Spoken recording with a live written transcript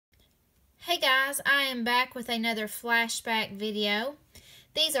Hey guys, I am back with another flashback video.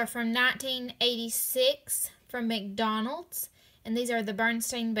 These are from 1986 from McDonald's, and these are the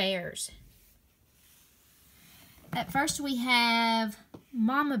Berenstain Bears. At first we have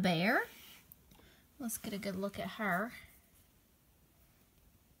Mama Bear. Let's get a good look at her.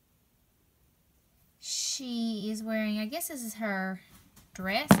 She is wearing, I guess this is her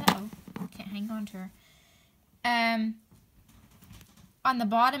dress. Uh-oh, can't hang on to her. On the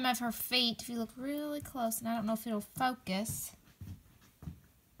bottom of her feet, if you look really close, and I don't know if it'll focus.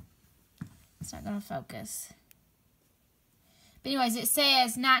 It's not going to focus. But anyways, it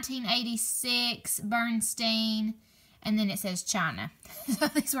says 1986, Berenstain, and then it says China. So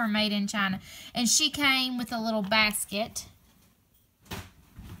these were made in China. And she came with a little basket.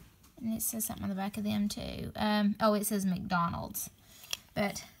 And it says something on the back of them too. Oh, it says McDonald's.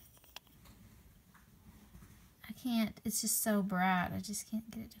 But I can't, it's just so bright. I just can't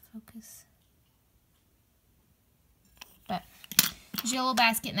get it to focus. But there's your little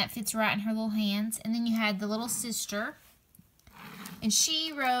basket, and that fits right in her little hands. And then you had the little sister. And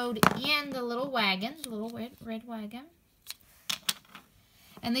she rode in the little wagon, the little red wagon.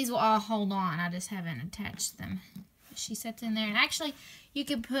 And these will all hold on. I just haven't attached them. She sits in there. And actually, you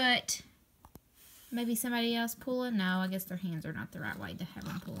could put maybe somebody else pulling. No, I guess their hands are not the right way to have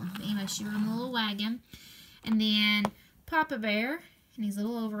them pulling. But anyway, she rode in the little wagon. And then Papa Bear in his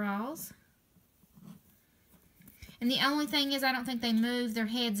little overalls. And the only thing is, I don't think they move. Their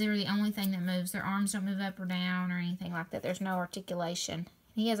heads are the only thing that moves. Their arms don't move up or down or anything like that. There's no articulation.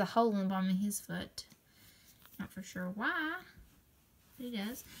 He has a hole in the bottom of his foot. Not for sure why, but he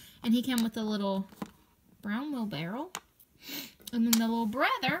does. And he came with a little brown wheelbarrow. And then the little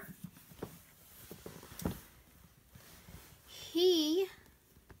brother, he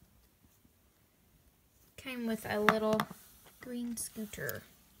came with a little green scooter.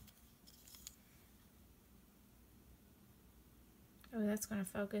 Oh, that's going to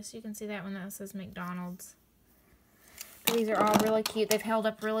focus. You can see that one that says McDonald's. But these are all really cute. They've held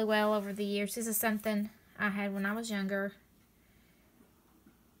up really well over the years. This is something I had when I was younger.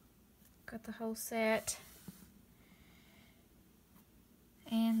 Got the whole set.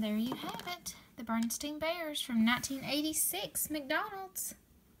 And there you have it. The Berenstain Bears from 1986 McDonald's.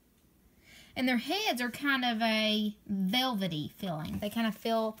 And their heads are kind of a velvety feeling. They kind of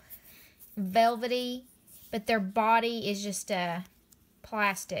feel velvety, but their body is just a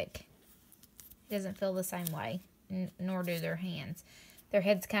plastic. It doesn't feel the same way, nor do their hands. Their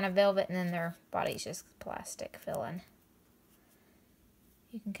head's kind of velvet, and then their body's just plastic feeling.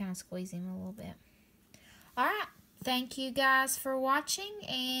 You can kind of squeeze him a little bit. Alright, thank you guys for watching,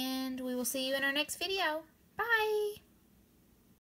 and we will see you in our next video. Bye!